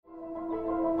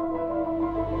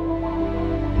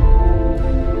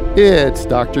It's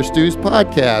Dr. Stu's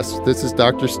podcast. This is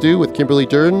Dr. Stu with Kimberly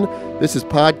Durden. This is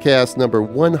podcast number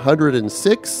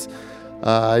 106.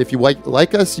 If you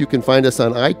like us, you can find us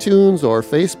on iTunes or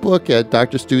Facebook at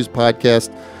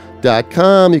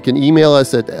drstuspodcast.com. You can email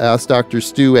us at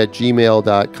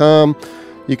askdrstu@gmail.com.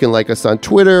 You can like us on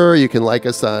Twitter. You can like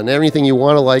us on everything you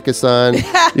want to like us on.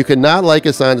 You can not like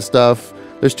us on stuff.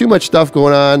 There's too much stuff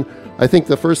going on. I think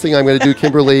the first thing I'm going to do,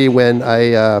 Kimberly, when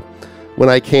I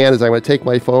can, is I'm going to take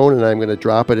my phone and I'm going to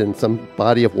drop it in some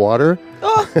body of water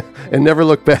and never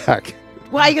look back.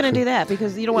 Why are you going to do that?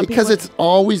 Because you don't want Because it's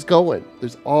always going.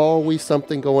 There's always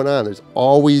something going on. There's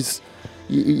always,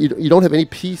 you don't have any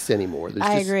peace anymore.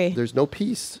 I agree. There's no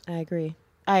peace. I agree.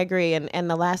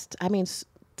 And the last,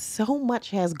 so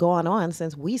much has gone on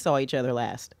since we saw each other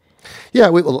last. Yeah,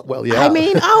 well, yeah.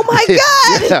 Oh my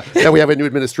God! yeah, we have a new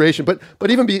administration, but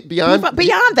even beyond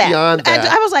that.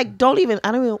 I was like, I don't even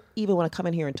want to come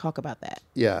in here and talk about that.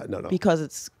 Yeah, no,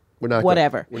 because we're not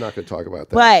whatever. We're not going to talk about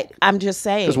that. But I'm just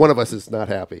saying, because one of us is not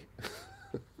happy.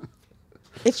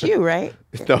 It's you, right?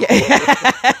 No,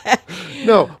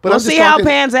 no. But we'll see how it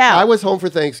pans out. I was home for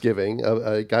Thanksgiving.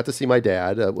 I got to see my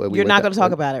dad. You're not going to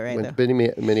talk about it, right? Went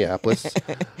to Minneapolis.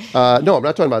 No, I'm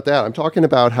not talking about that. I'm talking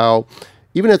about how,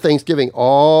 even at Thanksgiving,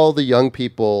 all the young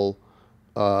people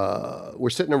were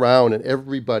sitting around and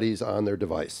everybody's on their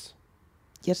device.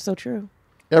 It's so true.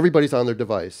 Everybody's on their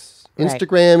device. Right.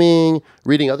 Instagramming,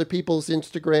 reading other people's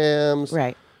Instagrams.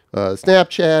 Right.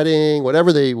 Snapchatting,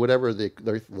 whatever the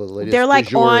latest. They're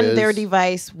like on is. their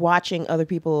device, watching other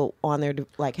people on their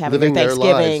having Living their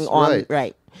Thanksgiving their lives.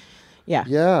 Right. Yeah.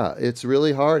 Yeah, it's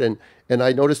really hard, and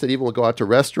I noticed that even we'll go out to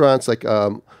restaurants. Like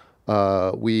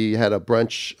we had a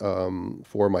brunch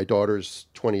for my daughter's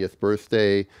 20th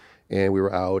birthday, and we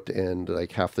were out, and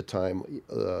like half the time,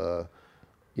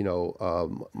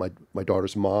 my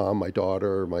daughter's mom, my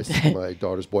daughter, my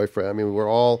daughter's boyfriend. I mean, we were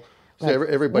all. So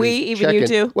everybody's checking. You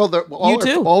too. Well,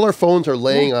 all our phones are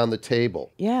laying on the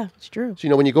table. Yeah, it's true.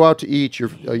 So when you go out to eat,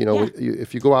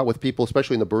 if you go out with people,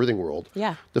 especially in the birthing world,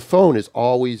 the phone is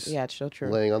always it's so true.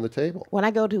 laying on the table. When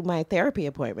I go to my therapy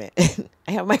appointment,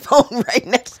 I have my phone right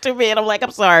next to me, and I'm like,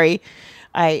 I'm sorry,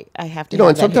 I have to.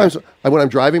 And sometimes when I'm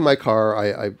driving my car,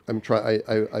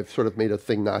 I've sort of made a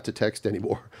thing not to text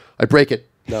anymore. I break it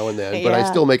now and then, but I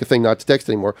still make a thing not to text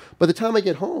anymore. By the time I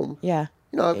get home, I've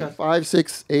got 5,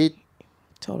 6, 8.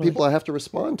 People I have to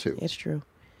respond to. It's true.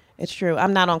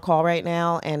 I'm not on call right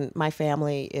now, and my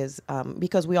family is,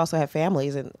 because we also have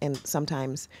families, and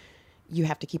sometimes you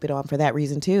have to keep it on for that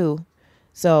reason too.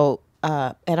 So,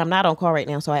 and I'm not on call right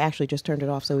now, so I actually just turned it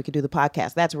off so we could do the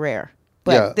podcast. That's rare.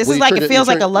 But this is like, it feels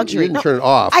like a luxury. You didn't turn it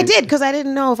off. I did, because I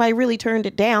didn't know if I really turned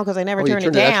it down, because I never turned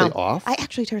it down. It actually off? I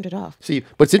actually turned it off. See,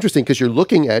 but it's interesting because you're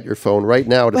looking at your phone right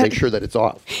now to make sure that it's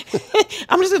off.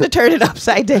 I'm just going to turn it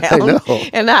upside down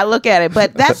and not look at it.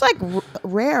 But that's like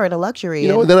rare and a luxury.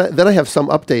 Then I have some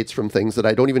updates from things that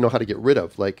I don't even know how to get rid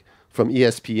of, like from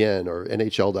ESPN or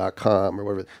NHL.com or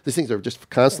whatever. These things are just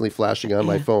constantly flashing on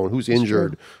my phone. Who's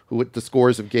injured? What the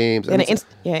scores of games? And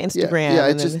Instagram. Yeah,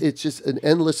 it's just an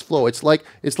endless flow. It's like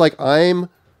I'm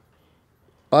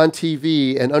on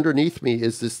TV, and underneath me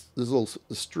is this little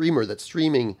streamer that's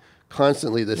streaming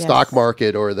constantly the stock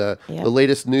market or the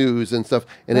latest news and stuff,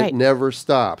 and it never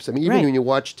stops. I mean, even when you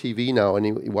watch TV now and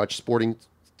you watch sporting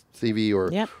TV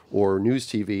or news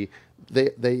TV,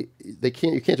 they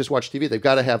can't. You can't just watch TV. They've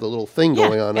got to have the little thing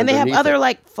going on. And they have other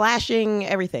like flashing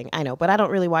everything. I know, but I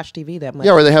don't really watch TV that much.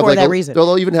 Yeah, or they have for that reason.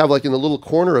 They'll even have like in the little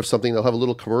corner of something, they'll have a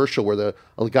little commercial where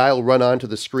a guy will run onto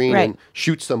the screen and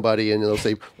shoot somebody, and they'll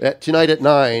say tonight at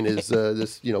 9 is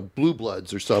this Blue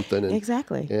Bloods or something. And,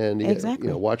 exactly. And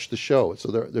watch the show. So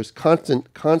there's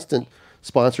constant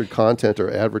sponsored content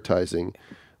or advertising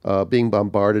being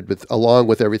bombarded along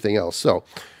with everything else. So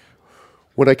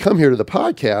when I come here to the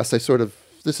podcast,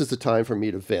 this is the time for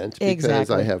me to vent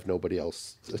because I have nobody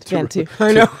else to vent to.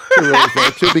 I know. to really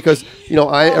vent to, because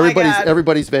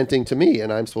everybody's venting to me,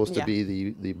 and I'm supposed to be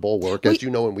the bulwark, as you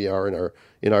know, and we are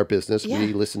in our business. Yeah.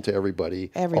 We listen to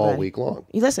everybody all week long.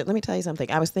 Listen, let me tell you something.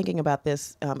 I was thinking about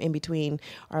this in between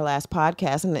our last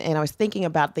podcast, and I was thinking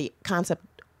about the concept,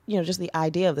 just the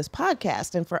idea of this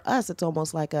podcast. And for us, it's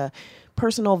almost like a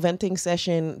personal venting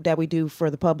session that we do for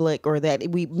the public, or that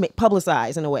we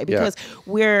publicize in a way, because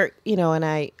we're, and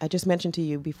I just mentioned to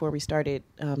you before we started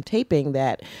taping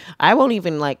that I won't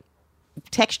even like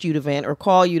text you to vent or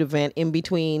call you to vent in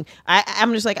between.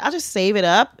 I'm just like, I'll just save it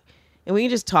up and we can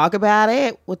just talk about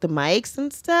it with the mics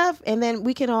and stuff, and then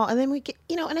we can,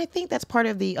 and I think that's part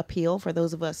of the appeal for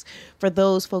those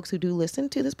folks who do listen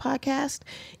to this podcast,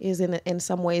 is in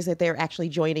some ways that they're actually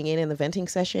joining in the venting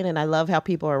session. And I love how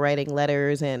people are writing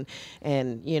letters and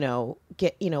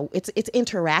it's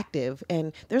interactive,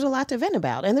 and there's a lot to vent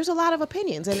about, and there's a lot of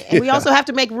opinions, and we also have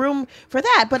to make room for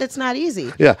that, but it's not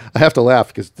easy. Yeah, I have to laugh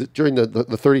because during the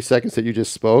 30 seconds that you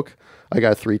just spoke, I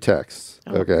got 3 texts.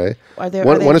 Okay,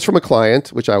 one is from a client,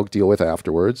 which I'll deal with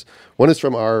afterwards. One is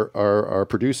from our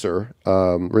producer,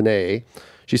 Renee.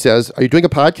 She says, "Are you doing a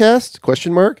podcast?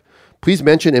 Question mark. Please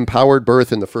mention empowered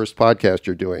birth in the first podcast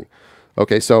you're doing."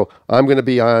 Okay, so I'm going to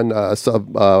be on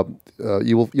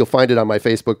you'll find it on my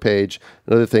Facebook page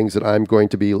and other things that I'm going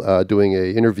to be doing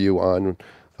a interview on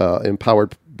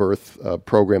empowered birth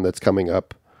program that's coming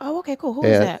up. Oh, okay, cool. Who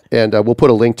is that? And we'll put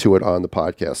a link to it on the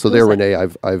podcast. So Renee,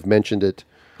 I've mentioned it.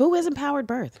 Who is Empowered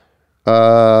Birth?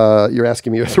 You're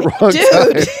asking me at the wrong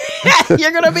time.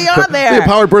 You're going to be on there. The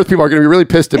Empowered Birth people are going to be really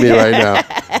pissed at me right now.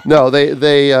 No, they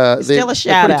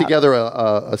put together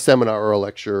a seminar or a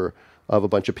lecture of a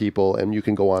bunch of people, and you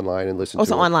can go online and listen to it.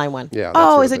 It's an online one. Yeah.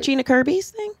 Oh, is it Gina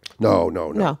Kirby's thing?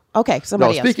 No. Okay,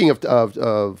 somebody else. Speaking of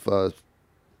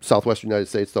Southwestern United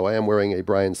States, though, I am wearing a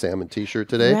Brian Salmon T-shirt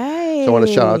today. Right. So I want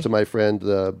to shout out to my friend,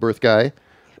 the birth guy.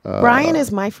 Brian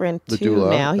is my friend too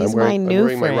now. He's my new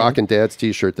friend. I'm wearing my Rockin' Dad's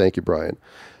T-shirt. Thank you, Brian.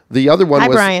 The other one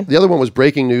was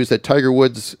breaking news that Tiger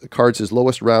Woods cards his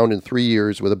lowest round in 3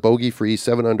 years with a bogey-free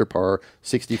 7-under par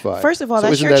 65. First of all,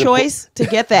 that's your choice to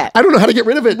get that. I don't know how to get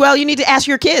rid of it. Well, you need to ask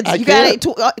your kids. You got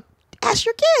to ask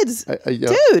your kids,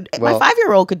 dude. My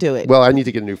 5-year-old could do it. Well, I need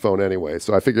to get a new phone anyway,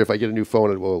 so I figure if I get a new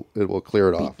phone, it will clear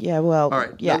it off. Yeah. Well. All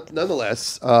right. Yeah.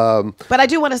 Nonetheless. But I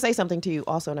do want to say something to you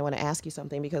also, and I want to ask you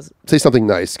something because say something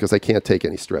nice because I can't take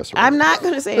any stress. I'm not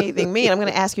going to say anything mean. I'm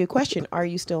going to ask you a question. Are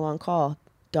you still on call?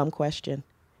 Dumb question.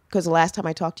 Because the last time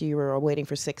I talked to you, you were waiting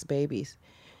for 6 babies,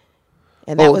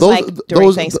 and that was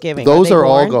during Thanksgiving. Those are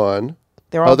all gone.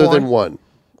 They're all other born? than one.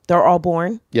 They're all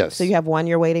born. Yes. So you have one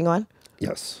you're waiting on.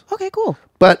 Yes. Okay, cool.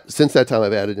 But since that time,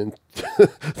 I've added in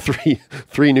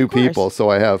three new people. So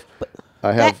I have.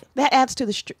 That adds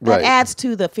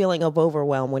to the feeling of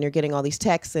overwhelm when you're getting all these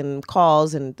texts and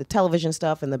calls and the television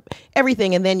stuff and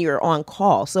everything, and then you're on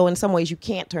call. So in some ways, you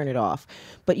can't turn it off,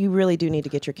 but you really do need to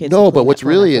get your kids. No, but what's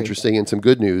really interesting and some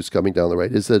good news coming down the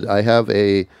road is that I have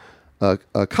a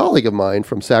colleague of mine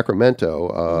from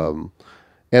Sacramento.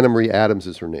 Anna Marie Adams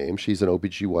is her name. She's an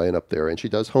OBGYN up there, and she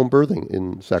does home birthing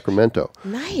in Sacramento.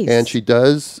 Nice. And she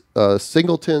does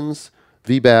singletons,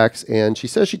 VBACs, and she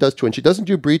says she does twins. She doesn't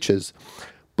do breaches,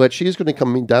 but she's going to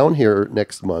come down here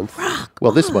next month.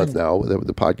 This month now.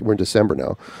 We're in December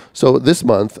now. So this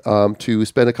month to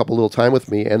spend a couple little time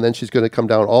with me, and then she's going to come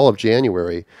down all of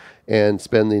January and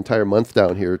spend the entire month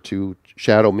down here to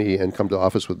shadow me and come to the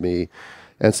office with me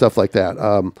and stuff like that.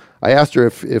 I asked her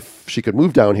if she could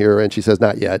move down here, and she says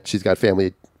not yet. She's got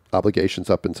family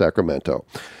obligations up in Sacramento.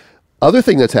 Other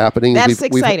thing that's happening is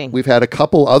exciting. We've had a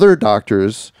couple other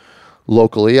doctors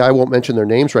locally, I won't mention their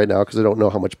names right now because I don't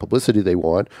know how much publicity they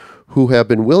want, who have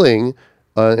been willing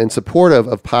and supportive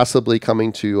of possibly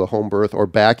coming to a home birth or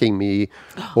backing me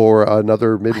or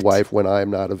another midwife when I'm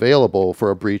not available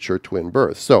for a breech or twin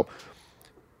birth. So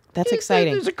that's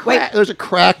exciting. There's a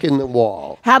crack in the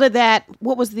wall.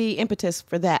 What was the impetus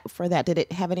for that? Did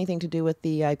it have anything to do with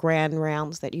the grand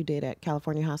rounds that you did at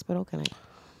California Hospital?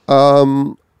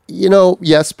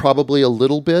 Yes, probably a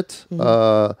little bit.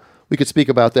 Mm-hmm. We could speak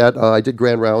about that. I did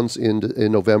grand rounds in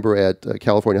November at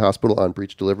California Hospital on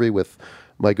breech delivery with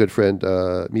my good friend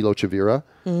Milo Chavira.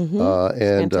 Mm-hmm.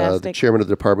 And the chairman of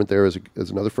the department there is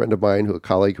another friend of mine, a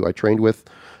colleague who I trained with,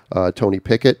 Tony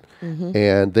Pickett. Mm-hmm.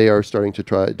 And they are starting to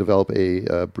try to develop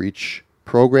a breech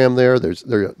program there.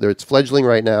 It's fledgling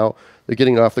right now. They're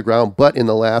getting it off the ground. But in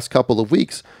the last couple of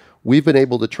weeks, we've been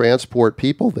able to transport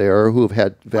people there who have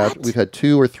had we've had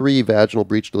 2 or 3 vaginal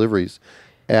breech deliveries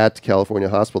at California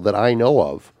Hospital that I know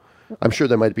of. I'm sure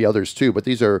there might be others too, but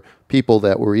these are people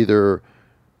that were either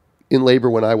in labor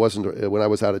when I was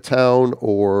out of town,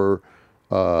 or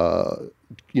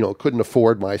couldn't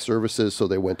afford my services, so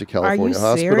they went to California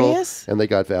Hospital. Serious? And they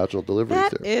got vaginal deliveries there.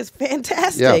 That is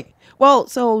fantastic. Yeah. Well,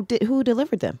 so who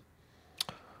delivered them?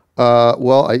 I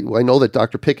know that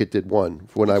Dr. Pickett did one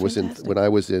when I was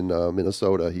in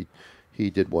Minnesota. He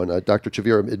did one. Dr.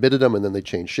 Chavira admitted them, and then they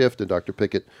changed shift, and Dr.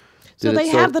 Pickett. So they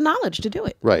have the knowledge to do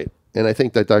it. Right. And I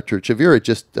think that Dr. Chavira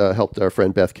just helped our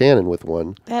friend Beth Cannon with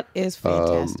one. That is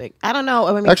fantastic. I don't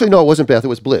know. Actually, no, it wasn't Beth. It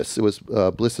was Bliss. It was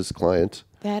Bliss's client.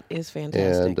 That is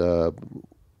fantastic. And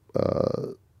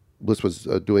Bliss was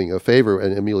doing a favor,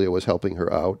 and Amelia was helping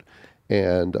her out.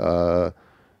 And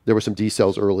there were some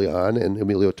decels early on, and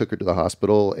Emilio took her to the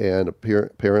hospital, and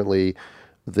apparently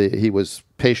he was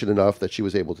patient enough that she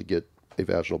was able to get a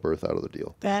vaginal birth out of the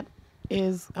deal. That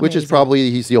is amazing. Which is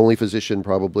probably, he's the only physician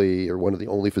probably, or one of the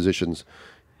only physicians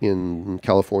in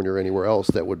California or anywhere else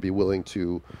that would be willing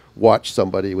to watch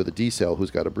somebody with a decel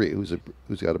who's got a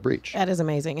breech. That is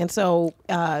amazing. And so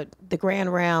the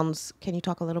grand rounds, can you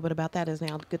talk a little bit about that? Is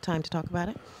now a good time to talk about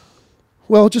it?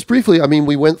 Well, just briefly, I mean,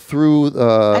 we went through...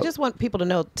 I just want people to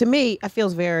know, to me, it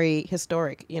feels very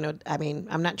historic. You know, I mean,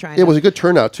 I'm not trying It was a good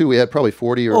turnout, too. We had probably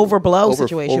 40 or... Overblow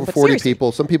situation. Over 40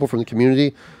 people. Some people from the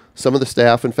community, some of the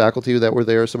staff and faculty that were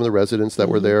there, some of the residents that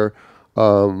were there,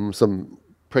 some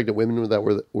pregnant women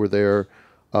that were there.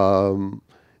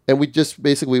 And we just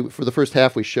basically, for the first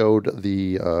half, we showed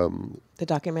the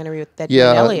documentary that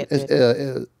Elliott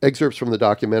did. Excerpts from the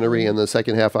documentary, and the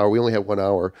second half hour, we only had 1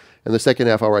 hour. And the second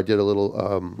half hour, I did a little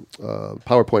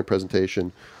PowerPoint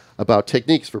presentation about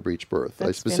techniques for breech birth.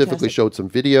 I specifically showed some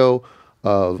video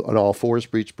of an all fours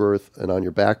breech birth and on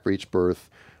your back breech birth.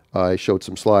 I showed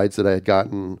some slides that I had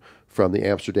gotten from the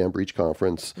Amsterdam Breech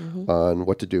Conference on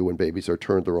what to do when babies are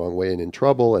turned the wrong way and in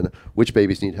trouble, and which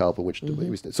babies need help and which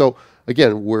babies need. So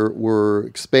again, we're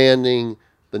expanding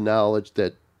the knowledge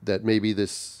that maybe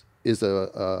this is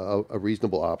a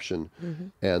reasonable option,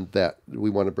 and that we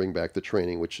want to bring back the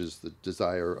training, which is the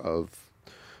desire of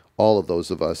all of those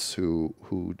of us who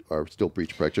are still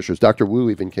breech practitioners. Dr. Wu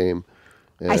even came.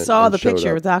 I saw the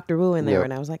picture with Dr. Wu in there,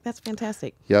 and I was like, that's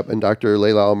fantastic. Yep, and Dr.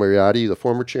 Leila Al-Mariati, the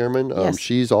former chairman,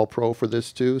 she's all pro for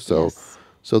this too. So,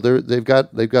 so they've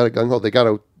got a gung ho. They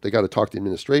got to talk the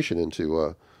administration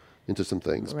into some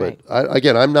things. Right. But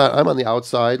I'm on the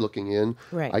outside looking in.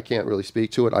 Right. I can't really speak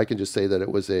to it. I can just say that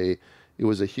it was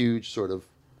a huge sort of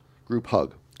group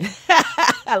hug.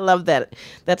 I love that.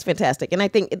 That's fantastic. And I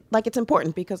think it's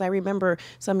important because I remember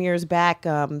some years back,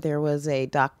 there was a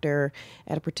doctor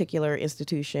at a particular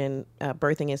institution,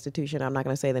 birthing institution, I'm not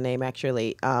going to say the name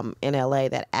actually, in LA,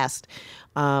 that asked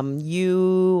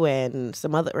you and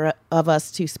some other of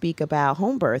us to speak about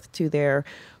home birth to their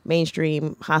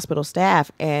mainstream hospital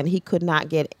staff, and he could not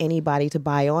get anybody to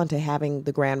buy on to having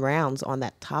the grand rounds on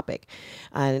that topic.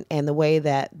 And the way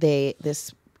that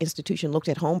this institution looked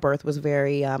at home birth was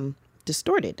very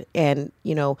distorted. And,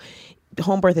 you know,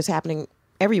 home birth is happening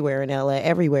everywhere in LA,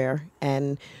 everywhere.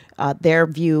 And their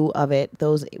view of it,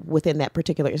 those within that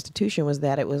particular institution, was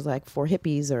that it was like for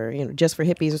hippies, or, you know, just for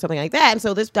hippies or something like that. And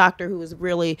so this doctor, who was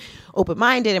really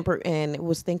open-minded and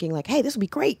was thinking like, hey, this would be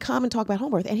great, come and talk about home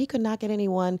birth. And he could not get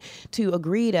anyone to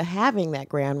agree to having that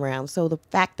grand round. So the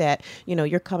fact that, you know,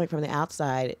 you're coming from the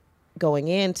outside going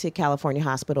into California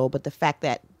Hospital, but the fact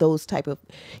that those type of,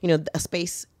 you know, a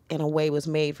space in a way was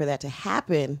made for that to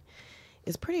happen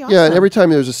is pretty awesome. Yeah, and every time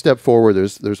there's a step forward,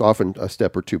 there's often a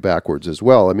step or two backwards as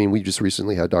well. I mean, we just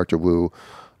recently had Dr. Wu,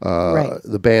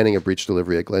 the banning of breech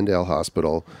delivery at Glendale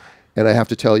Hospital, and I have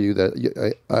to tell you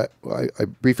that I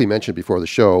briefly mentioned before the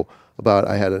show about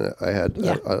I had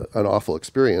an awful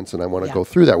experience, and I want to go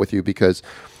through that with you, because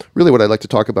really what I'd like to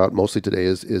talk about mostly today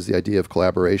is the idea of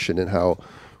collaboration, and how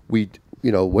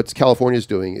what California is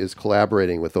doing is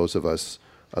collaborating with those of us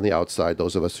on the outside,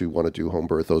 those of us who want to do home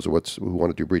birth, those of us who want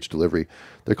to do breech delivery.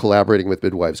 They're collaborating with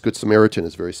midwives. Good Samaritan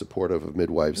is very supportive of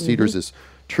midwives. Cedars is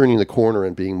turning the corner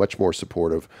and being much more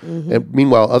supportive. And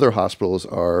meanwhile, other hospitals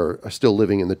are still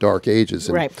living in the dark ages.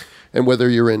 And, and whether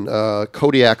you're in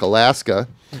Kodiak, Alaska,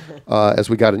 as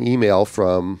we got an email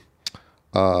from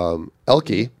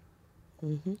Elke,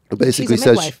 who basically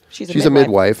says she's a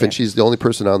midwife, and she's the only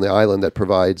person on the island that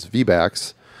provides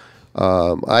VBACs.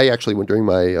 I actually, during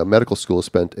my medical school,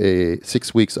 spent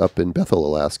 6 weeks up in Bethel,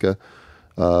 Alaska,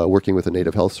 working with the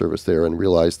Native Health Service there, and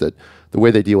realized that the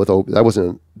way they deal with I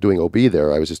wasn't doing OB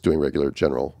there. I was just doing regular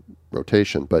general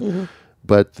rotation. But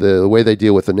the way they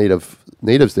deal with the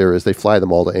natives there is they fly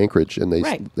them all to Anchorage, and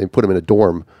they put them in a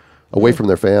dorm away from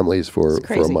their families for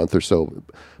a month or so.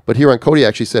 But here on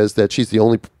Kodiak, she says that she's the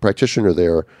only practitioner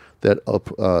there that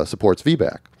supports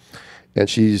VBAC. And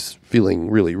she's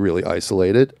feeling really, really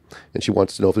isolated, and she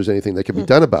wants to know if there's anything that can be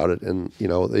done about it. And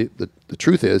the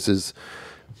truth is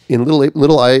in little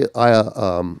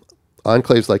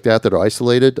enclaves like that are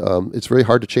isolated, it's very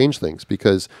hard to change things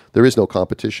because there is no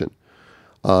competition,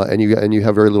 and you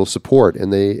have very little support,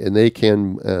 and they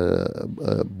can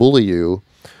bully you.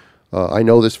 I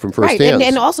know this from first hand.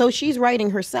 And also she's writing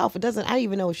herself. I don't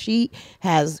even know if she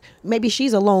has. Maybe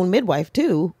she's a lone midwife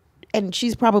too. And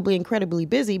she's probably incredibly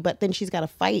busy, but then she's got to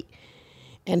fight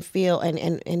and feel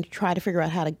and try to figure out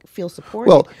how to feel supported.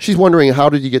 Well, she's wondering, how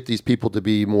did you get these people to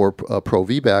be more pro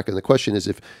VBAC? And the question is,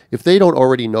 if they don't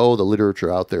already know the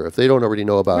literature out there, if they don't already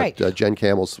know about Jen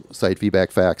Campbell's site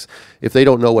VBAC Facts, if they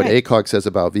don't know what ACOG says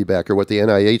about VBAC or what the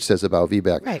NIH says about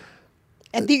VBAC. Right.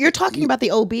 And you're talking about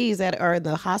the OBs that are in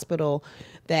the hospital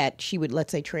that she would,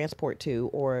 let's say, transport to,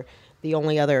 or the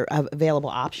only other available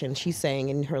option. She's saying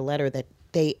in her letter that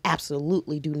they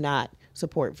absolutely do not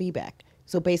support VBAC.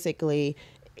 So basically,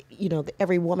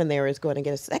 every woman there is going to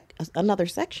get another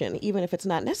section, even if it's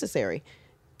not necessary.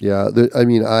 Yeah,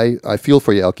 I feel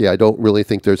for you, Elke. I don't really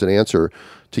think there's an answer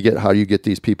to how you get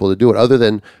these people to do it, other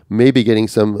than maybe getting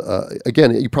some,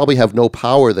 again, you probably have no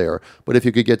power there, but if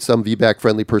you could get some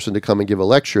VBAC-friendly person to come and give a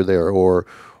lecture there, or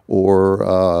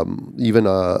even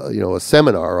a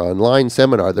seminar, online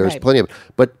seminar. There's plenty of it.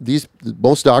 But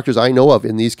most doctors I know of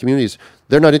in these communities,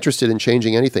 they're not interested in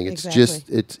changing anything. It's just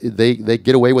they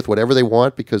get away with whatever they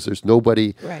want because there's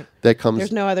nobody that comes.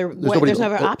 There's no other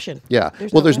option. Yeah.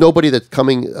 There's nobody that's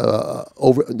coming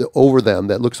over them,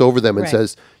 that looks over them and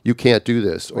says you can't do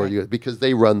this, or because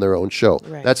they run their own show.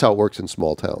 That's how it works in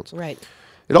small towns. Right.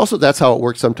 That's how it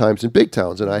works sometimes in big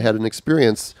towns. And I had an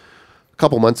experience a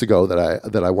couple months ago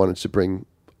that I wanted to bring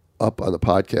up on the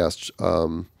podcast,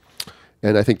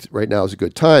 and I think right now is a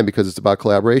good time because it's about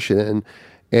collaboration,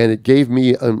 and it gave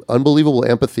me an unbelievable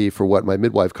empathy for what my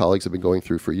midwife colleagues have been going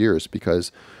through for years,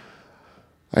 because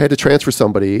I had to transfer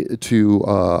somebody to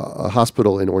a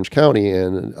hospital in Orange County,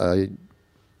 and I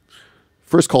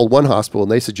first called one hospital,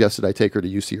 and they suggested I take her to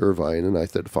UC Irvine, and I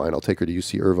said, fine, I'll take her to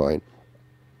UC Irvine.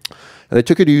 And I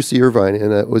took her to UC Irvine,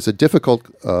 and it was a difficult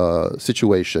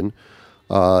situation.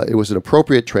 It was an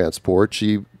appropriate transport.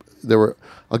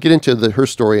 I'll get into her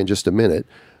story in just a minute,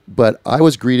 but I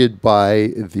was greeted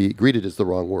greeted is the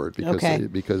wrong word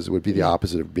because it would be the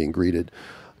opposite of being greeted.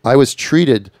 I was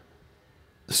treated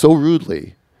so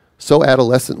rudely, so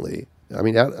adolescently. I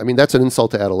mean that's an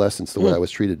insult to adolescence, the way I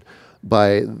was treated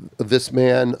by this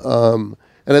man. And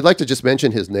I'd like to just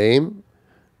mention his name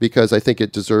because I think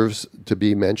it deserves to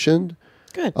be mentioned.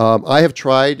 Good. I have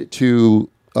tried to,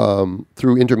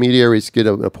 through intermediaries, get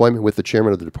an appointment with the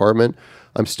chairman of the department.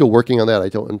 I'm still working on that. I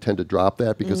don't intend to drop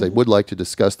that because I would like to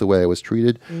discuss the way I was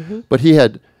treated. But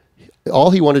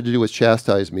all he wanted to do was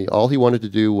chastise me. All he wanted to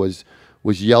do was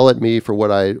yell at me for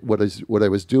what I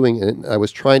was doing, and I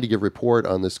was trying to give report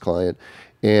on this client,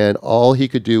 and all he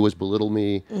could do was belittle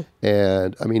me.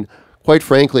 And I mean, quite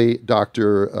frankly,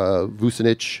 Dr.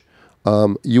 Vucinic,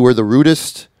 you were the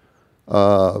rudest.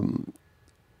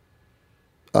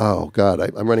 Oh God,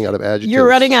 I'm running out of adjectives. You're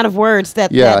running out of words that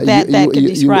could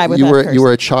describe you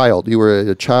were a child. You were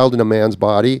a child in a man's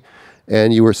body,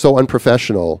 and you were so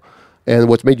unprofessional. And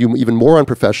what's made you even more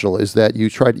unprofessional is that you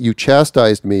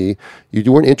chastised me. You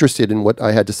weren't interested in what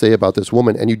I had to say about this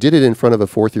woman, and you did it in front of a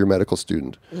fourth-year medical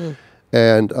student.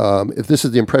 And if this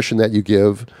is the impression that you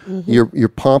give, your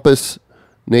pompous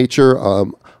nature.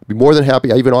 I'd be more than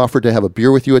happy. I even offered to have a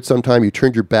beer with you at some time. You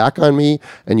turned your back on me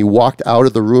and you walked out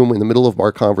of the room in the middle of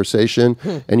our conversation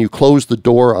and you closed the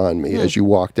door on me as you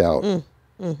walked out.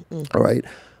 All right.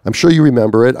 I'm sure you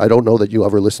remember it. I don't know that you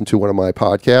ever listened to one of my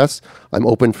podcasts. I'm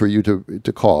open for you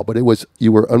to call, but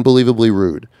you were unbelievably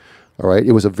rude. All right.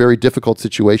 It was a very difficult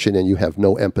situation and you have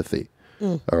no empathy.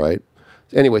 All right.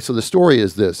 Anyway, so the story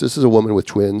is this. This is a woman with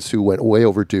twins who went way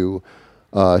overdue.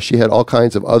 She had all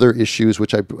kinds of other issues,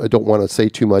 which I don't want to say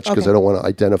too much because I don't want to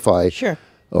identify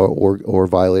or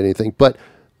violate anything. But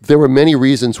there were many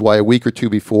reasons why a week or two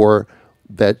before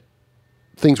that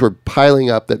things were piling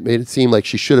up that made it seem like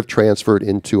she should have transferred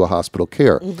into a hospital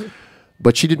care.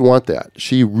 But she didn't want that.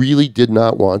 She really did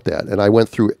not want that. And I went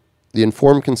through the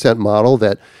informed consent model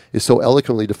that is so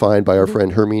eloquently defined by our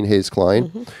friend Hermine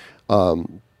Hayes-Klein,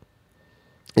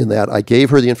 in that I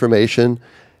gave her the information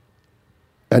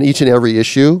on each and every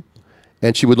issue,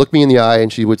 and she would look me in the eye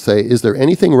and she would say, is there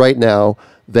anything right now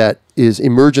that is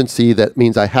emergency that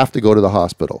means I have to go to the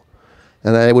hospital?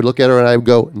 And I would look at her and I would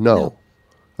go, no.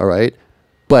 All right?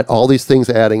 But all these things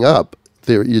adding up,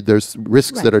 there's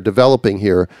risks that are developing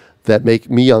here that make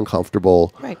me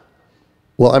uncomfortable. Right.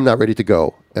 Well, I'm not ready to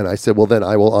go. And I said, well, then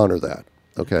I will honor that.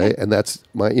 Okay? And that's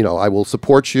I will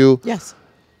support you. Yes.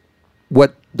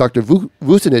 What Dr.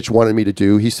 Vucinic wanted me to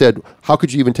do, he said, how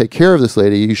could you even take care of this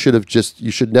lady? You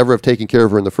should never have taken care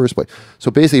of her in the first place.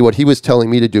 So basically what he was telling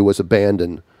me to do was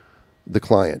abandon the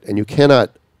client. And you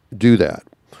cannot do that.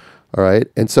 All right?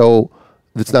 And so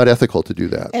it's not ethical to do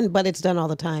that. But it's done all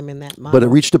the time in that model. But it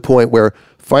reached a point where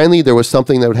finally there was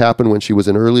something that would happen when she was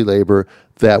in early labor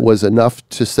that was enough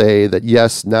to say that,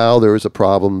 yes, now there is a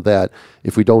problem that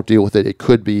if we don't deal with it, it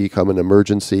could become an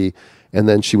emergency. And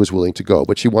then she was willing to go,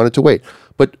 but she wanted to wait.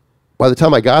 But by the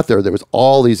time I got there, there was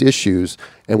all these issues.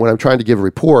 And when I'm trying to give a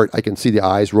report, I can see the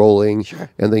eyes rolling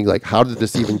and think like, how did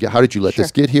this even get, how did you let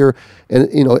this get here? And,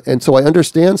 and so I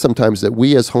understand sometimes that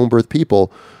we as home birth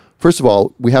people, first of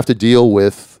all, we have to deal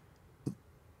with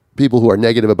people who are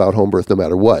negative about home birth no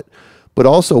matter what. But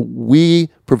also, we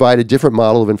provide a different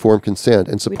model of informed consent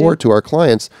and support to our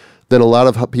clients than a lot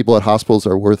of people at hospitals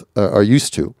are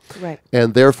used to. Right.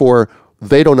 And therefore,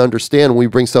 they don't understand when we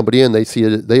bring somebody in,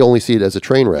 they only see it as a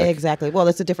train wreck. Exactly. Well,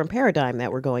 it's a different paradigm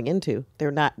that we're going into.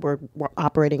 We're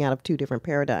operating out of two different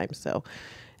paradigms. So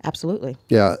absolutely.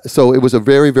 Yeah. So it was a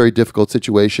very, very difficult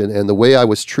situation. And the way I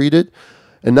was treated,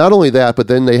 and not only that, but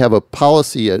then they have a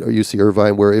policy at UC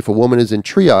Irvine where if a woman is in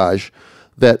triage,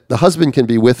 that the husband can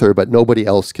be with her, but nobody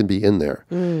else can be in there.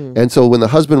 And so when the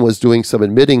husband was doing some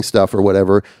admitting stuff or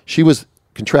whatever, she was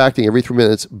contracting every 3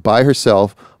 minutes by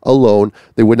herself, alone.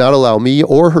 They would not allow me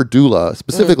or her doula,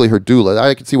 specifically her doula.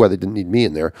 I can see why they didn't need me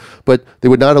in there, but they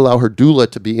would not allow her doula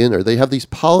to be in there. They have these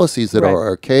policies that are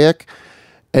archaic,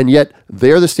 and yet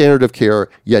they're the standard of care,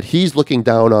 yet he's looking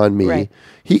down on me. Right.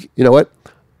 You know what?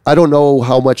 I don't know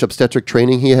how much obstetric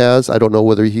training he has. I don't know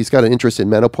whether he's got an interest in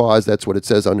menopause. That's what it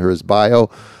says under his bio.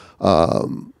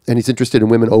 And he's interested in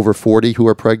women over 40 who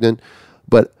are pregnant.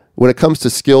 But when it comes to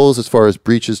skills as far as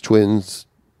breaches, twins,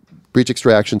 breech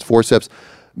extractions, forceps,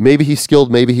 maybe he's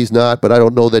skilled, maybe he's not, but I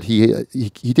don't know that he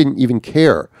didn't even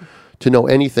care to know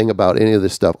anything about any of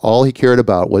this stuff. All he cared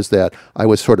about was that I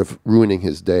was sort of ruining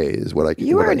his day, is what I...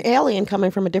 You were an alien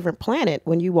coming from a different planet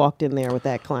when you walked in there with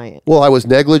that client. Well, I was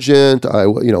negligent. I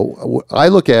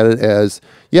look at it as,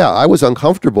 I was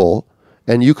uncomfortable,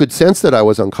 and you could sense that I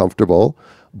was uncomfortable,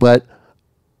 but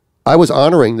I was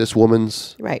honoring this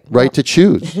woman's right to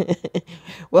choose.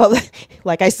 Well,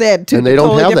 like I said, two and they don't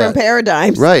totally have different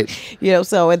paradigms. Right.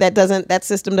 So that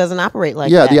system doesn't operate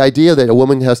like that. Yeah, the idea that a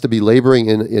woman has to be laboring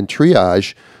in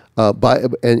triage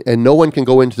and no one can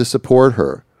go in to support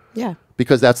her. Yeah.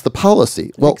 Because that's the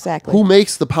policy. Well, exactly. Who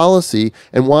makes the policy,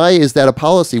 and why is that a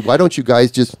policy? Why don't you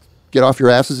guys just get off your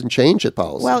asses and change that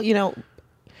policy? Well,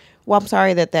 I'm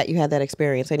sorry that you had that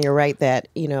experience, and you're right that,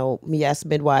 yes,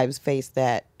 midwives face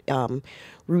that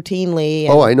routinely.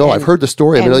 I know. I've heard the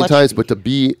story a million times, but to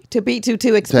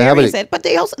experience it. But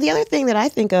the other thing that I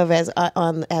think of as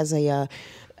a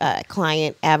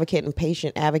client advocate and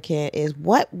patient advocate is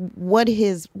what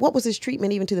was his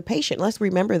treatment even to the patient. Let's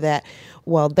remember that.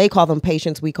 Well, they call them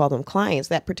patients, we call them clients.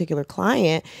 That particular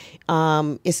client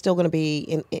is still going to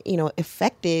be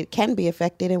affected, can be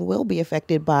affected, and will be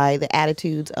affected by the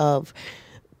attitudes of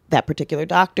that particular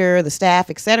doctor, the staff,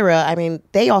 etc. I mean,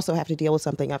 they also have to deal with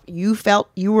something. You felt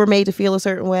you were made to feel a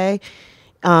certain way,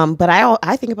 but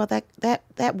I think about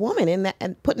that woman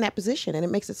and put in that position, and it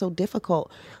makes it so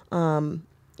difficult.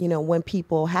 When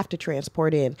people have to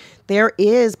transport in, there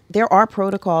are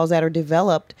protocols that are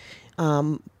developed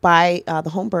by the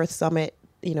Home Birth Summit.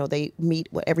 They meet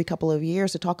every couple of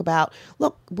years to talk about.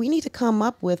 Look, we need to come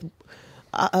up with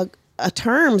a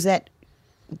terms that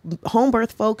home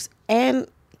birth folks and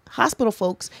hospital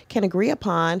folks can agree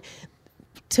upon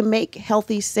to make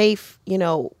healthy, safe,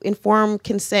 informed,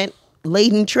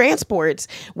 consent-laden transports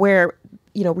where,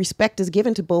 respect is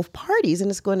given to both parties, and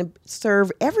it's going to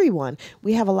serve everyone.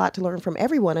 We have a lot to learn from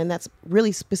everyone, and that's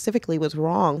really specifically what's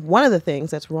wrong. One of the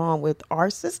things that's wrong with our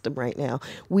system right now.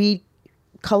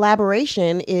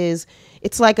 Collaboration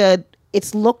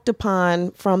it's looked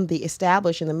upon from the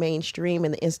established and the mainstream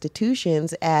and the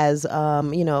institutions as,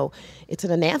 it's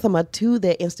an anathema to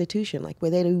the institution, like where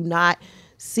they do not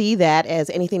see that as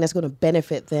anything that's going to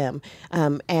benefit them.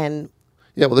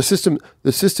 Yeah, well, the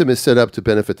system is set up to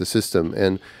benefit the system,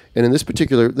 and in this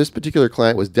particular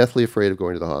client was deathly afraid of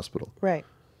going to the hospital. Right.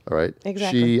 All right.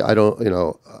 Exactly. I'm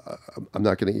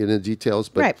not going to get into details,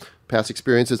 but past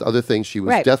experiences, other things, she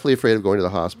was deathly afraid of going to the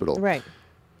hospital. Right.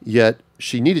 Yet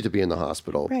she needed to be in the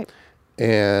hospital. Right.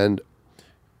 And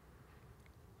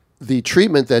the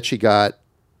treatment that she got,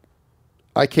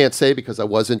 I can't say because I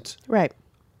wasn't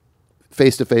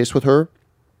face to face with her,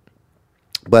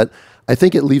 but I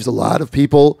think it leaves a lot of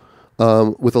people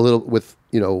with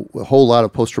a whole lot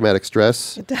of post-traumatic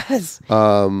stress. It does.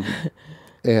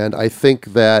 And I think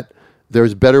that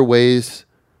there's better ways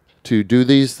to do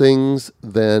these things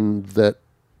than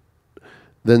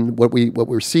what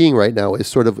we're seeing right now is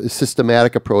sort of a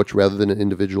systematic approach rather than an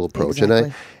individual approach.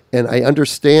 Exactly. And I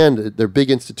understand that they're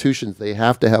big institutions. They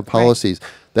have to have policies.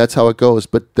 That's how it goes.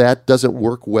 But that doesn't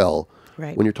work well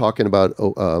when you're talking about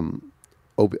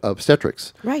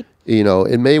obstetrics. Right.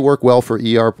 It may work well for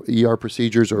ER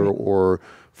procedures or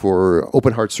for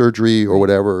open heart surgery or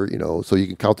whatever, so you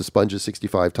can count the sponges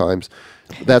 65 times,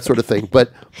 that sort of thing.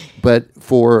 But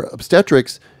for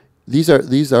obstetrics, this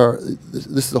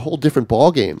is a whole different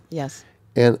ballgame. Yes.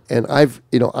 And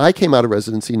I came out of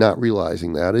residency not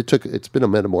realizing that. It's been a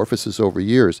metamorphosis over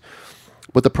years.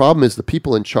 But the problem is the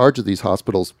people in charge of these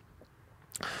hospitals,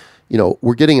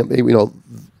 we're getting,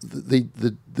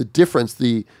 the difference,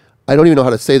 I don't even know how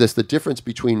to say this, the difference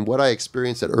between what I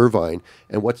experienced at Irvine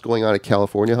and what's going on at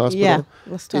California Hospital. Yeah,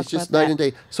 let's talk it's just about night that. And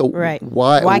day. So right.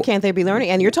 why can't they be learning?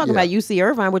 And you're talking about UC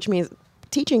Irvine, which means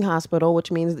teaching hospital, which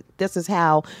means this is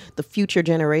how the future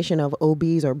generation of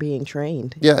OBs are being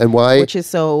trained. Yeah, and why? Which is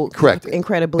so correct,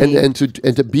 incredibly and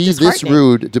to be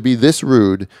this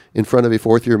rude in front of a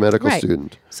fourth year medical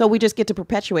student. So we just get to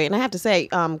perpetuate. And I have to say,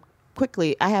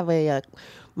 quickly, I have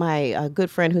my good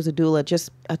friend who's a doula just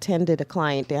attended a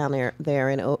client down there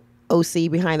in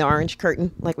OC behind the orange curtain,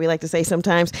 like we like to say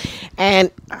sometimes. And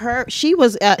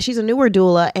she's a newer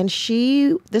doula, and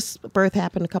this birth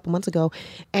happened a couple months ago,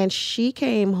 and she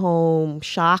came home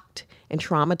shocked and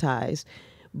traumatized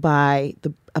by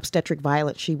the obstetric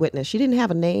violence she witnessed. She didn't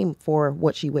have a name for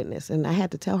what she witnessed. And I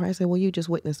had to tell her, I said, well, you just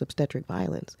witnessed obstetric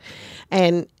violence.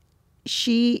 And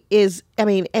she is,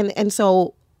 and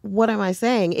so what am I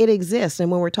saying? It exists. And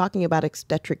when we're talking about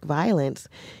obstetric violence,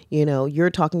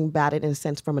 you're talking about it in a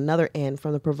sense from another end,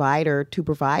 from the provider to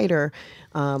provider.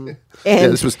 And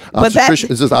this was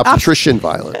obstetrician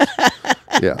violence.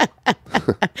 Yeah.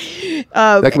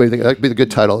 That could be the good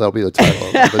title. That'll be the title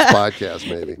of this podcast,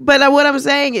 maybe. But what I'm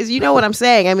saying is, what I'm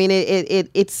saying?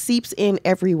 It seeps in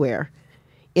everywhere.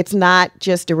 It's not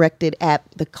just directed at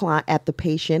the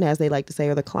patient, as they like to say,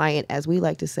 or the client, as we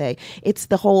like to say. It's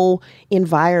the whole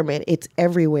environment. It's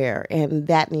everywhere, and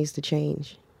that needs to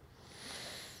change.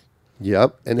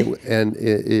 Yep, and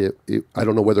I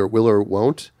don't know whether it will or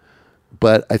won't,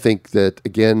 but I think that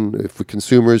again, if the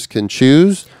consumers can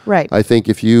choose, right? I think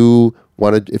if you're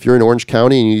in Orange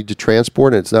County and you need to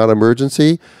transport and it's not an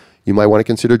emergency, you might want to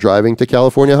consider driving to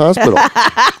California Hospital.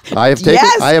 I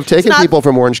have taken people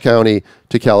from Orange County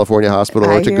to California Hospital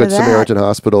or to Good Samaritan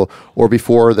Hospital, or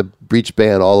before the breech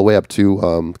ban all the way up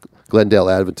to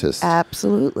Glendale Adventist.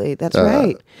 Absolutely. That's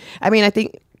right. I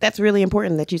think that's really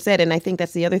important that you said, and I think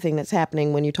that's the other thing that's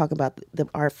happening when you talk about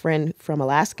our friend from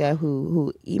Alaska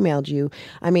who emailed you.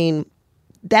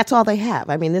 That's all they have.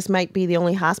 This might be the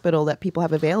only hospital that people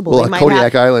have available. Well,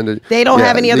 Kodiak Island. They don't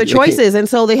have any other choices. And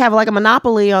so they have like a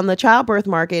monopoly on the childbirth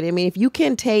market. If you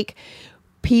can take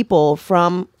people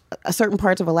from certain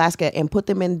parts of Alaska and put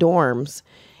them in dorms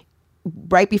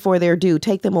right before they're due,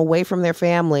 take them away from their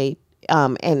family,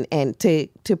 and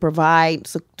to provide,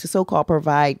 to so-called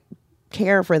provide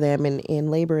care for them in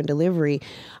labor and delivery.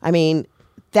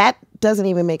 That doesn't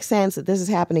even make sense that this is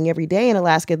happening every day in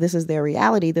Alaska. This is their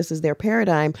reality. This is their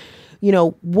paradigm.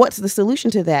 What's the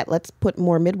solution to that? Let's put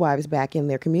more midwives back in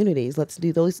their communities. Let's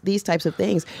do these types of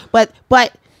things. But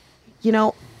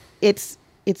it's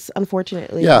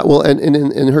unfortunately. Yeah. Well, and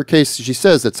in her case, she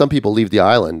says that some people leave the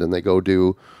island and they go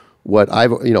do what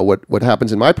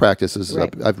happens in my practice is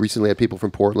I've recently had people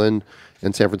from Portland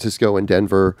and San Francisco and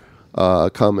Denver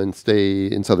come and stay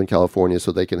in Southern California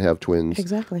so they can have twins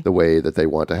the way that they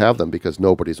want to have them, because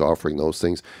nobody's offering those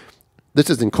things. This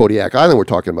isn't Kodiak Island we're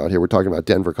talking about here. We're talking about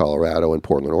Denver, Colorado, and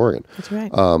Portland, Oregon. That's right.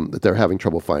 That they're having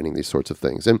trouble finding these sorts of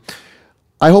things. And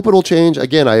I hope it'll change.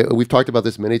 Again, we've talked about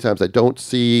this many times. I don't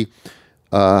see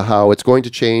how it's going to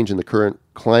change in the current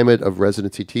climate of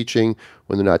residency teaching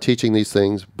when they're not teaching these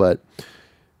things, but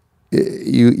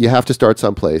you have to start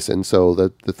someplace. And so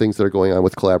the things that are going on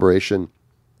with collaboration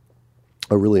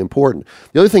are really important.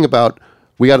 The other thing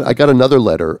I got another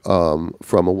letter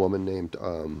from a woman named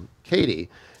Katie,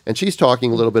 and she's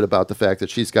talking a little bit about the fact that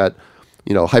she's got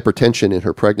hypertension in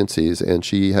her pregnancies, and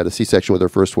she had a C-section with her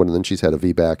first one, and then she's had a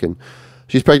VBAC, and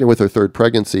she's pregnant with her third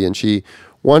pregnancy, and she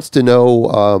wants to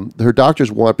know, her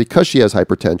doctors want, because she has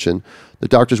hypertension, the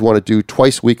doctors want to do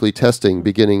twice weekly testing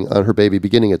on her baby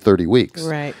beginning at 30 weeks.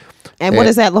 Right. And what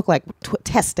does that look like?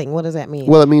 Testing, what does that mean?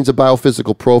 Well, it means a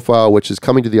biophysical profile, which is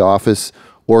coming to the office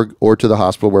or to the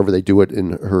hospital, wherever they do it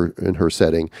in her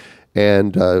setting,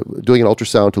 and doing an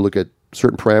ultrasound to look at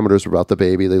certain parameters about the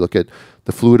baby. They look at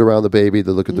the fluid around the baby.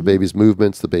 They look at the baby's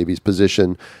movements, the baby's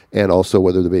position, and also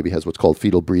whether the baby has what's called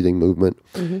fetal breathing movement.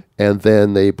 And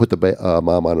then they put the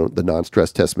mom on the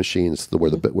non-stress test machines, where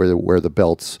the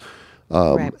belts,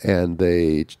 and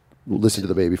they listen to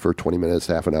the baby for 20 minutes,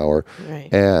 half an hour.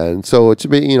 Right. And so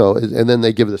and then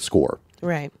they give it a score.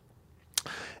 Right.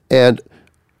 And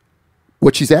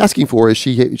what she's asking for is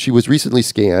she was recently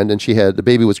scanned and the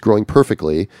baby was growing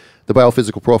perfectly. The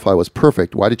biophysical profile was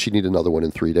perfect. Why did she need another one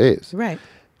in 3 days? Right.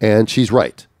 And she's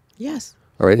right. Yes.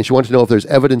 All right. And she wanted to know if there's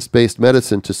evidence-based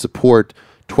medicine to support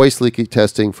twice-weekly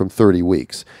testing from 30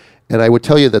 weeks. And I would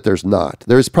tell you that there's not.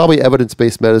 There's probably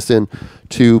evidence-based medicine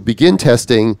to begin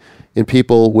testing in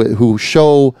people who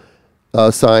show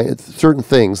certain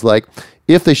things, like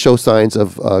if they show signs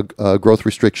of growth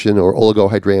restriction or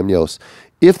oligohydramnios,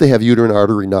 if they have uterine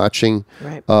artery notching,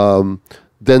 right.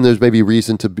 Then there's maybe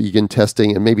reason to begin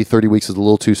testing, and maybe 30 weeks is a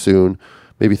little too soon,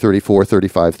 maybe 34,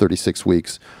 35, 36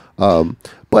 weeks.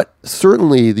 But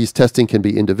certainly these testing can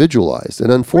be individualized.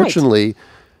 And unfortunately,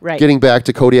 right. Getting back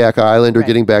to Kodiak Island or right.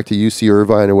 getting back to UC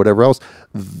Irvine or whatever else,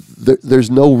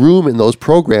 there's no room in those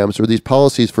programs or these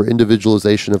policies for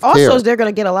individualization of care. Also, they're going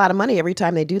to get a lot of money every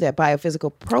time they do that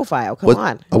biophysical profile. Come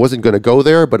on. I wasn't going to go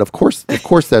there, but of course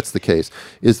that's the case,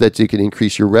 is that you can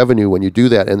increase your revenue when you do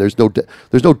that. And there's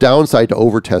no downside to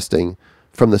over-testing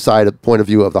from the point of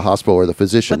view of the hospital or the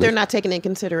physician. But they're not taking into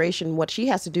consideration what she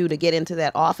has to do to get into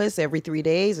that office every 3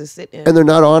 days and sit in. And they're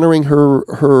not honoring her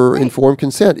right. informed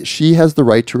consent. She has the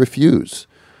right to refuse.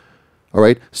 All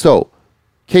right? So,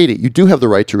 Katie, you do have the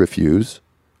right to refuse.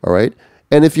 All right?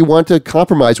 And if you want to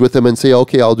compromise with them and say,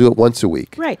 okay, I'll do it once a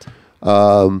week. Right.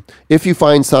 If you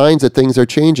find signs that things are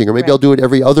changing, or maybe right. I'll do it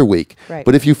every other week. Right.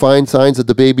 But if you find signs that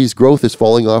the baby's growth is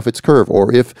falling off its curve,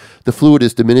 or if the fluid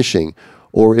is diminishing,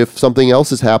 or if something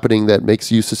else is happening that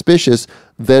makes you suspicious,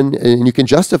 then, and you can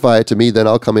justify it to me, then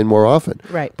I'll come in more often.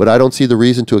 Right. But I don't see the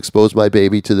reason to expose my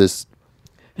baby to this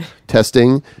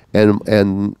testing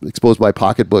and expose my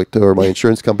pocketbook or my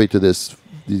insurance company to this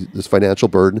financial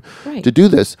burden right. to do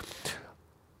this.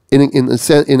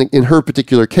 In her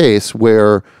particular case,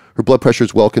 where her blood pressure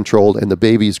is well controlled and the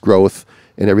baby's growth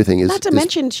and everything is not to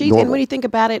mention normal. And when you think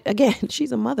about it, again,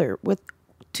 she's a mother with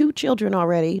 2 children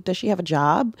already. Does she have a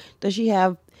job? Does she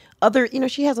have other,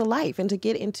 she has a life, and to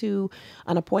get into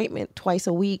an appointment twice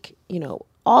a week,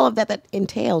 all of that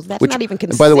entails, that's not even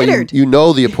considered. And by the way,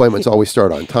 the appointments always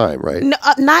start on time, right? No,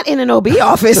 not in an OB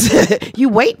office. You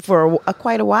wait for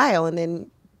quite a while, and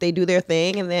then they do their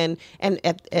thing, and then,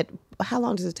 at how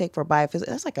long does it take for a biophysical?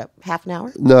 That's like a half an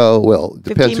hour? No, well,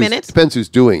 depends who's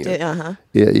doing it. Uh-huh.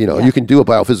 You can do a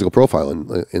biophysical profile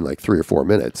in like 3 or 4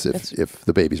 minutes if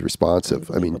the baby's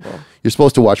responsive. I mean, you're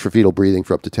supposed to watch for fetal breathing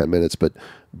for up to 10 minutes, but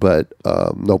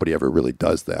nobody ever really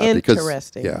does that.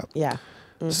 Interesting. Yeah.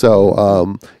 Mm-hmm.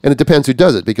 So, and it depends who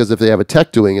does it, because if they have a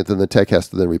tech doing it, then the tech has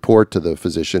to then report to the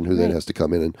physician, who then has to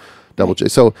come in and double check.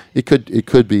 So it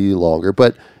could be longer,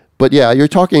 but yeah, you're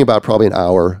talking about probably an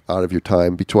hour out of your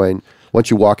time between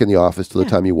once you walk in the office to the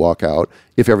time you walk out,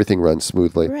 if everything runs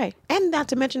smoothly. Right. And not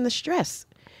to mention the stress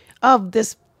of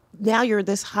this. Now you're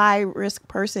this high risk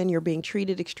person. You're being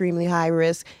treated extremely high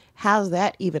risk. How's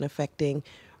that even affecting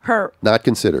her? Not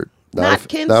considered. Not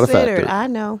considered. Not a factor. I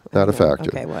know. Not a factor.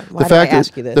 Okay. Why did I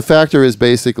ask you this? The factor is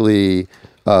basically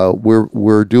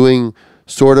we're doing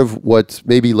sort of what's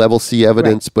maybe level C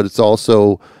evidence, but it's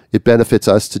also, it benefits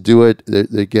us to do it.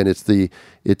 Again, it's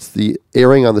the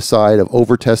erring on the side of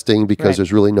over testing, because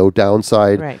there's really no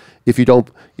downside. Right. If you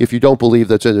don't believe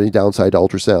that there's any downside to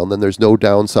ultrasound, then there's no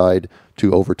downside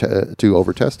to over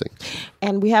testing.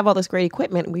 And we have all this great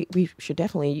equipment. We should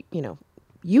definitely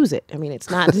use it. I mean, it's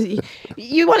not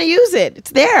you want to use it. It's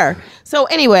there. So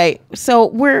anyway,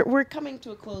 we're coming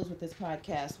to a close with this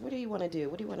podcast. What do you want to do?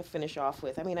 What do you want to finish off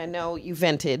with? I mean, I know you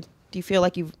vented. Do you feel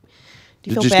like do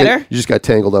you feel better? You just got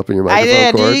tangled up in your microphone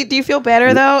I did. cord. Do you feel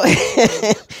better though?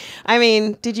 I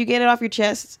mean, did you get it off your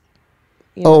chest?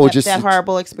 That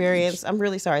horrible experience. I'm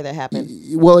really sorry that happened.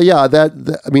 Well, yeah,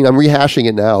 I mean, I'm rehashing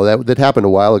it now. That happened a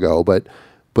while ago, but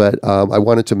I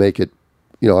wanted to make it.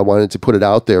 I wanted to put it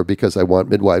out there because I want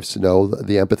midwives to know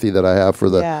the empathy that I have for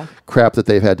the crap that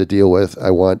they've had to deal with. I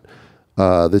want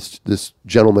this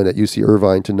gentleman at UC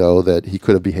Irvine to know that he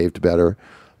could have behaved better,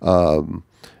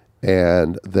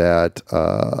 and that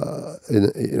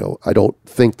I don't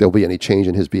think there'll be any change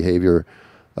in his behavior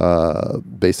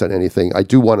based on anything. I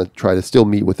do want to try to still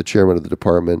meet with the chairman of the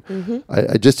department. Mm-hmm.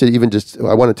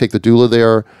 I want to take the doula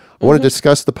there. I want to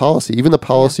discuss the policy, even the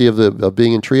policy of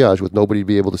being in triage with nobody to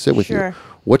be able to sit with you.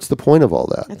 What's the point of all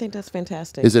that? I think that's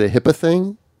fantastic. Is it a HIPAA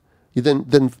thing? You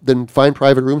then find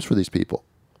private rooms for these people.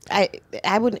 I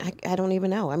don't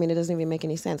even know. I mean, it doesn't even make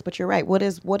any sense. But you're right. What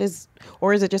is,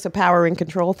 or is it just a power and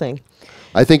control thing?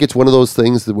 I think it's one of those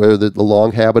things where the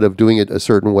long habit of doing it a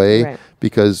certain way,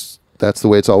 because that's the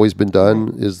way it's always been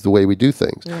done, is the way we do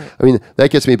things. Right. I mean, that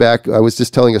gets me back. I was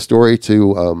just telling a story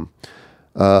to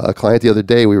a client the other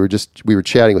day. We were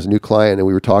chatting. It was a new client, and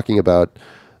we were talking about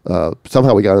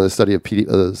somehow we got on the study of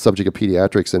the subject of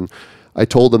pediatrics, and I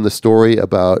told them the story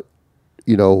about,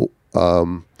 we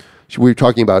were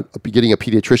talking about getting a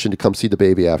pediatrician to come see the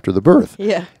baby after the birth.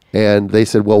 Yeah. And they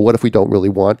said, well, what if we don't really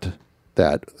want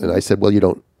that? And I said, well, you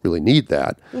don't really need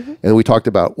that. Mm-hmm. And we talked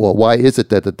about, well, why is it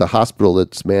that at the hospital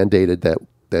it's mandated that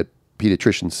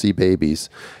pediatricians see babies,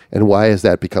 and why has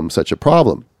that become such a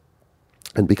problem?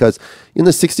 And because in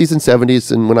the 60s and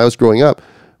 70s, and when I was growing up,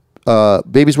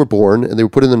 babies were born and they were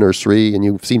put in the nursery, and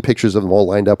you've seen pictures of them all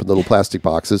lined up in little plastic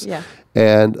boxes. Yeah.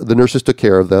 And the nurses took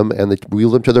care of them, and they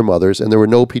wheeled them to their mothers, and there were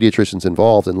no pediatricians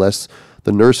involved unless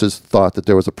the nurses thought that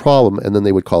there was a problem, and then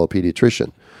they would call a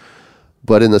pediatrician.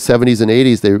 But in the 70s and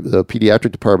 80s, the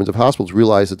pediatric departments of hospitals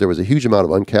realized that there was a huge amount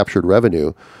of uncaptured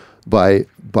revenue by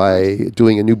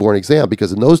doing a newborn exam,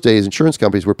 because in those days, insurance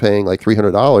companies were paying like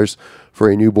 $300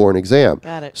 for a newborn exam.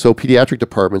 Got it. So pediatric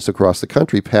departments across the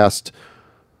country passed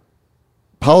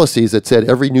policies that said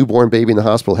every newborn baby in the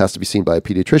hospital has to be seen by a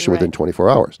pediatrician within 24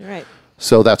 hours. Right.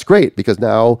 So that's great, because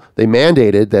now they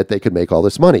mandated that they could make all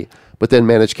this money. But then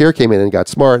managed care came in and got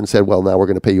smart and said, well, now we're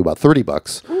going to pay you about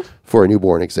 $30 for a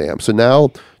newborn exam. So now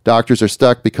doctors are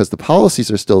stuck because the policies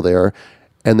are still there,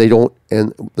 and they don't,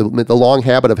 and the long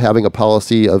habit of having a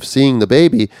policy of seeing the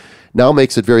baby now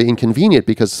makes it very inconvenient,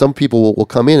 because some people will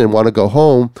come in and want to go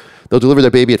home. They'll deliver their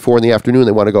baby at 4 p.m.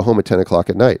 They want to go home at 10 o'clock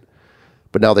at night.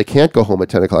 But now they can't go home at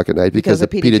 10 o'clock at night because the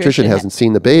pediatrician hasn't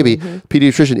seen the baby. Mm-hmm.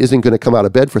 Pediatrician isn't going to come out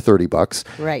of bed for $30.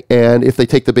 Right. And if they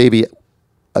take the baby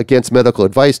against medical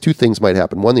advice, two things might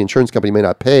happen. One, the insurance company may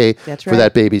not pay for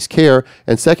that baby's care.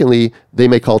 And secondly, they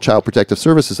may call Child Protective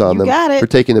Services on them for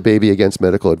taking the baby against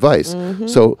medical advice. Mm-hmm.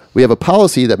 So we have a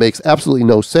policy that makes absolutely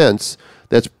no sense,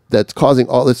 that's causing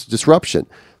all this disruption.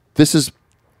 This is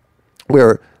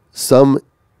where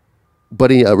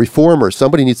a reformer,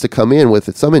 somebody needs to come in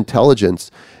with some intelligence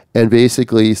and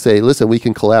basically say, listen, we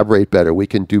can collaborate better. We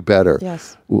can do better.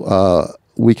 Yes.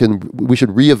 We should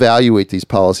reevaluate these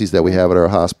policies that we have at our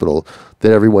hospital,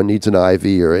 that everyone needs an IV,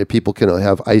 or people can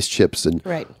have ice chips, and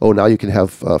now you can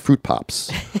have fruit pops,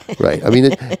 right? I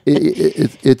mean,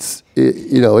 it's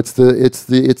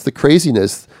the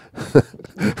craziness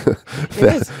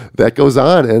that goes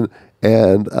on,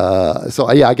 so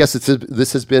I guess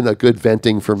this has been a good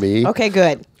venting for me. Okay,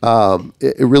 good.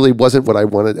 It really wasn't what I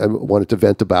wanted. I wanted to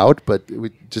vent about, but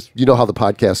how the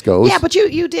podcast goes. Yeah, but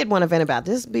you did want to vent about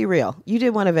this. Be real. You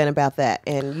did want to vent about that,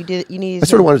 and you needed. I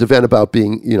sort of wanted to vent about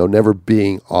being, never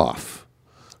being off.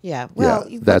 Yeah. Well,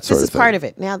 this is part of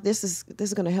it. Now this is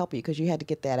going to help you, because you had to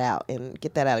get that out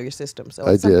of your system. So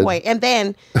at some point, and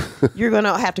then you're going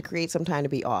to have to create some time to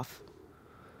be off.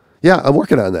 Yeah, I'm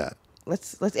working on that.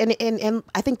 Let's and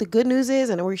I think the good news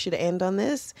is, and we should end on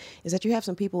this, is that you have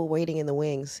some people waiting in the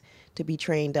wings to be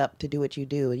trained up to do what you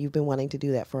do, and you've been wanting to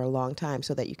do that for a long time,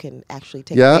 so that you can actually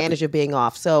take advantage of being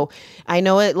off. So I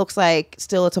know it looks like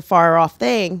still it's a far off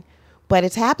thing, but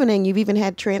it's happening. You've even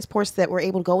had transports that were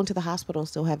able to go into the hospital and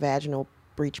still have vaginal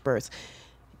breech births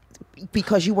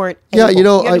because you weren't able. You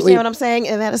understand what I'm saying?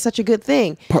 And that is such a good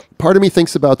thing. Part of me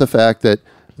thinks about the fact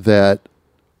that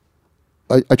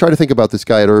I try to think about this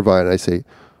guy at Irvine, and I say,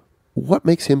 what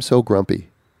makes him so grumpy?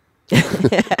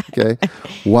 Okay.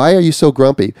 Why are you so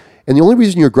grumpy? And the only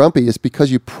reason you're grumpy is because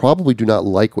you probably do not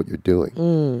like what you're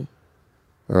doing.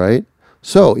 All right.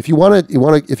 So if he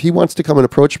wants to come and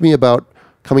approach me about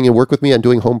coming and work with me on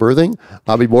doing home birthing,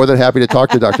 I'll be more than happy to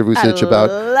talk to Dr. Vucinic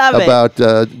about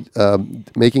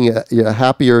making a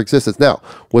happier existence. Now,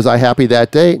 was I happy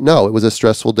that day? No, it was a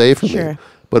stressful day for me.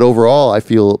 But overall, I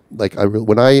feel like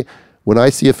when I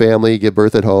see a family give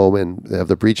birth at home and have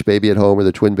the breech baby at home, or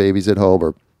the twin babies at home,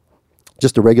 or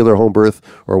just a regular home birth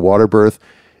or water birth,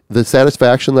 the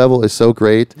satisfaction level is so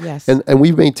great. Yes. And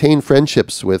we've maintained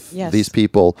friendships with these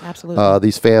people,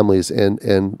 these families, and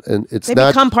they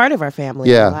become part of our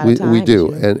family. Yeah, we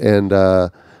do.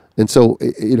 And so,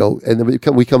 and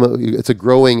then we come, it's a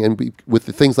growing, and with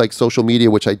the things like social media,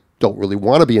 which I don't really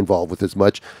want to be involved with as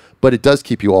much, but it does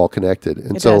keep you all connected.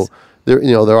 And it does.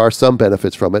 There are some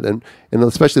benefits from it, and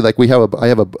especially like I have a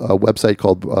website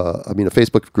called a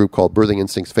Facebook group called Birthing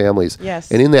Instincts Families.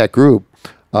 Yes. And in that group,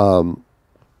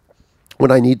 when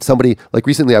I need somebody, like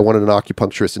recently I wanted an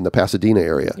acupuncturist in the Pasadena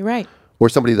area, right, or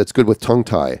somebody that's good with tongue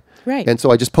tie, right. And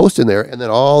so I just post in there, and then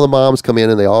all the moms come in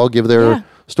and they all give their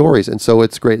stories, and so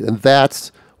it's great, and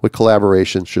that's what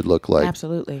collaboration should look like.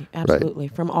 Absolutely,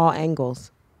 right. From all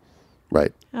angles.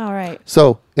 Right. All right.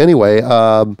 So anyway.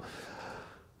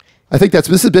 I think this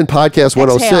has been podcast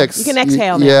 106. You can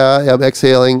exhale now. Yeah, I'm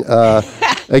exhaling.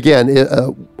 Again,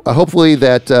 hopefully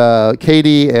that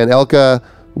Katie and Elka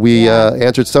We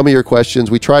answered some of your questions.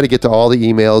 We try to get to all the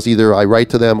emails. Either I write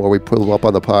to them or we put them up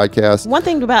on the podcast. One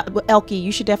thing about Elke,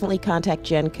 you should definitely contact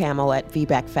Jen Camel at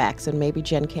VBAC Facts, and maybe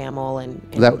Jen Camel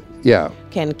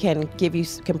can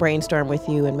brainstorm with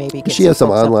you and maybe get she has some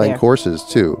folks online courses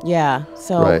too. Yeah,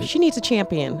 so she needs a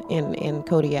champion in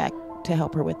Kodiak to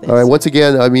help her with this. All right. Once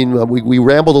again, I mean, we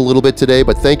rambled a little bit today,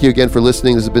 but thank you again for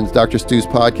listening. This has been Dr. Stu's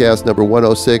podcast number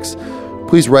 106.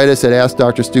 Please write us at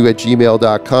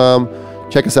askdrstu@gmail.com.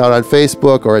 Check us out on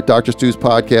Facebook or at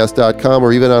drstuspodcast.com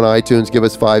or even on iTunes. Give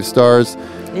us 5 stars.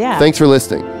 Yeah. Thanks for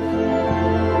listening.